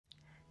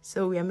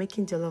So we are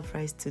making jollof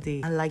rice today,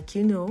 and like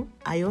you know,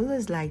 I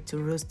always like to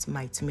roast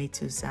my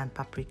tomatoes and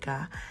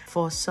paprika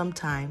for some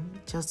time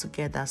just to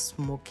get that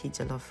smoky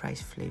jollof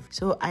rice flavor.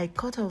 So I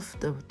cut off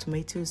the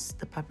tomatoes,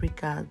 the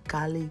paprika,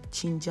 garlic,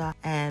 ginger,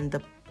 and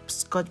the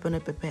scotch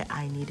bonnet pepper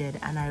I needed,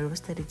 and I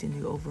roasted it in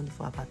the oven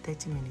for about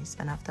 30 minutes,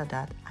 and after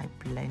that I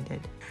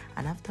blended,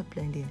 and after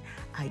blending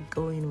I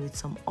go in with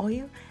some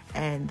oil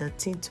and the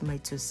tinned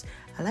tomatoes.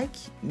 I like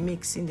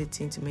mixing the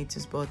tinned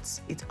tomatoes,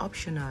 but it's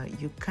optional.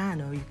 You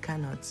can or you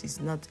cannot. It's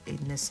not a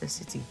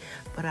necessity,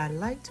 but I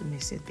like to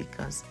mix it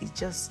because it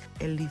just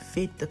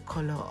elevates the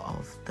color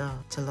of the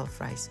jollof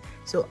rice.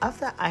 So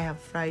after I have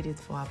fried it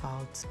for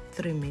about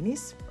 3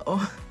 minutes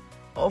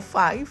or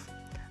 5,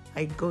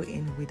 I go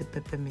in with the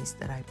pepper mix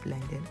that I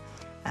blended,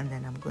 and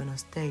then I'm going to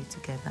stir it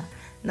together.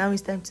 Now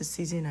it's time to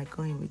season. I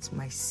go in with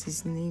my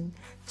seasoning,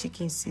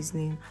 chicken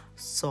seasoning,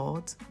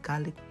 salt,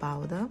 garlic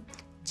powder,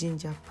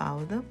 ginger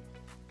powder,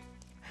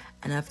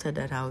 and after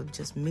that I'll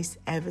just mix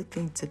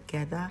everything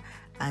together,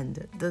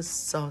 and the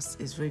sauce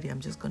is ready. I'm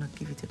just going to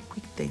give it a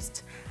quick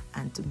taste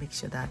and to make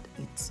sure that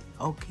it's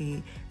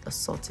okay, the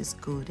salt is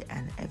good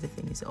and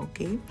everything is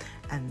okay.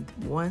 And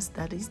once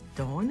that is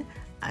done,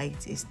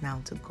 it is now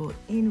to go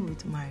in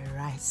with my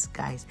rice.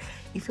 Guys,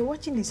 if you're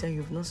watching this and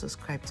you've not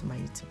subscribed to my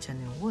YouTube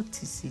channel,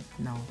 what is it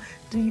now?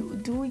 Do you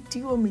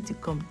want me to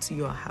come to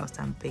your house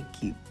and beg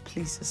you?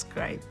 Please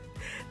subscribe.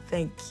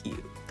 Thank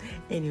you.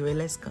 Anyway,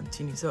 let's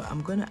continue. So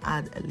I'm going to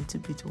add a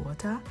little bit of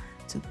water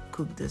to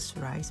cook this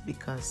rice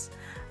because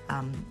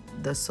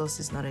the sauce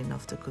is not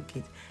enough to cook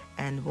it.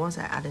 And once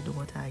I added the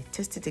water, I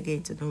test it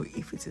again to know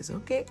if it is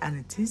okay, and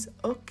it is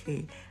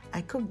okay.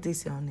 I cooked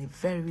this on a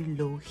very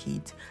low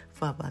heat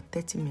for about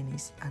 30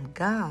 minutes, and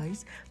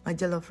guys, my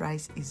jollof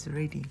rice is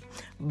ready.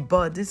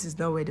 But this is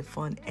not where the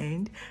fun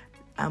ends.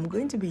 I'm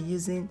going to be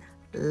using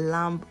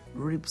lamb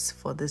ribs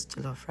for this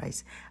jollof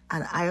rice,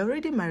 and I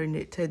already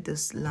marinated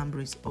this lamb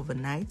ribs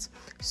overnight.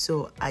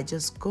 So I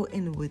just go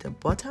in with the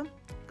butter,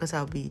 because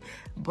I'll be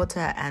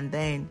butter, and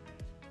then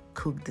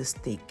cook the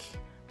steak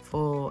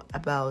for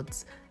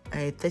about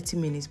 30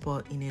 minutes,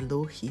 but in a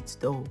low heat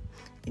though,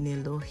 in a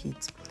low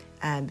heat.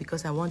 And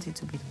because I want it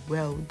to be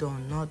well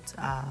done, not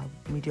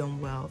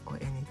medium well or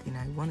anything,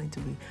 I want it to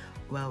be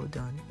well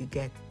done, you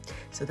get.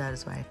 So that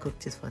is why I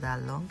cooked it for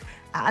that long.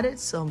 I added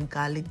some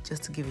garlic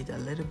just to give it a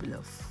little bit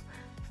of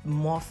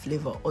more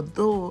flavor,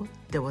 although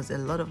there was a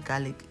lot of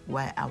garlic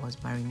while I was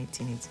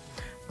marinating it,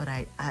 but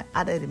I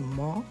added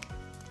more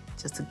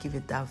just to give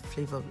it that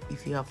flavor.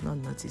 If you have not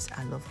noticed,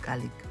 I love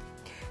garlic.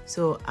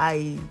 So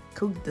I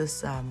cooked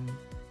this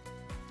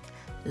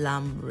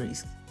lamb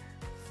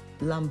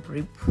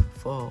rib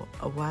for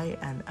a while,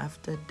 and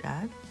after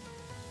that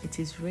it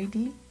is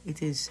ready.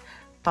 It is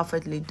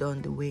perfectly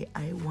done the way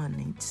I want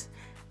it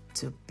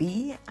to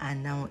be,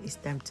 and now it's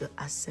time to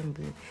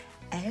assemble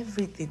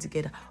everything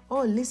together.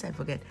 Oh, at least I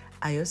forget,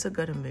 I also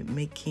got to be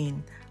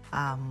making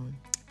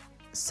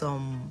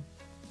some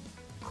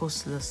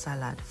coleslaw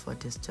salad for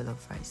this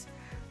jollof rice.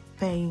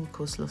 Pairing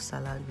coleslaw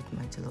salad with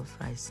my jollof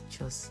rice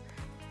just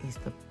is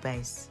the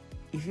best.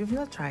 If you've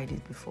not tried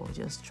it before,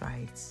 just try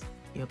it.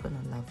 You're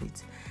gonna love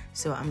it.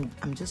 So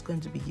I'm just going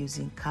to be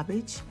using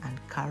cabbage and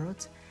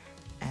carrot,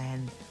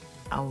 and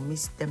I'll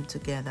mix them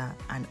together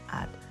and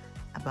add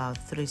about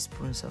 3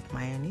 spoons of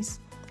mayonnaise,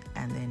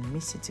 and then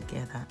mix it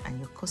together, and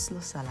your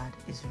coleslaw salad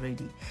is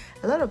ready.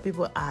 A lot of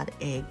people add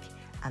egg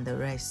and the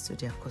rest to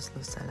their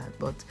coleslaw salad,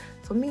 but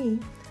for me,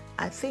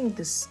 I think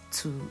these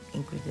 2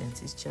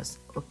 ingredients is just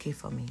okay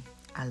for me.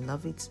 I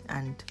love it,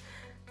 and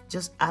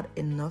just add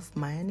enough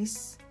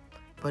mayonnaise.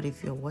 But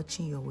if you're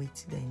watching your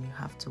weight, then you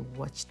have to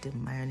watch the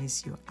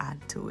mayonnaise you add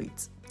to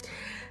it.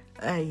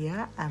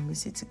 Yeah, I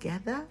mix it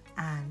together,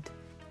 and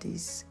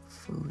this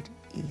food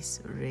is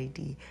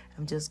ready.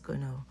 I'm just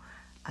gonna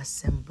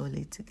assemble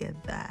it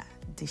together,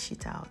 dish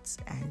it out,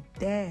 and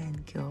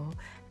then girl,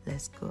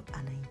 let's go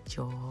and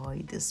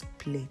enjoy this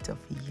plate of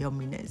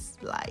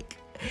yumminess. Like,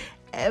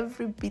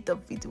 every bit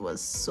of it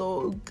was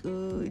so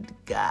good,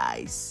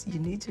 guys. You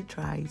need to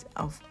try it.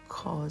 Of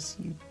course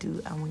you do,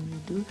 and when you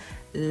do,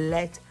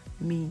 let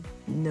me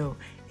know.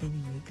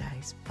 Anyway,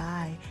 guys,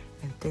 bye,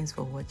 and thanks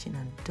for watching,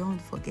 and don't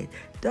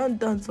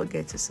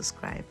forget to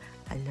subscribe.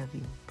 I love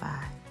you.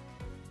 Bye.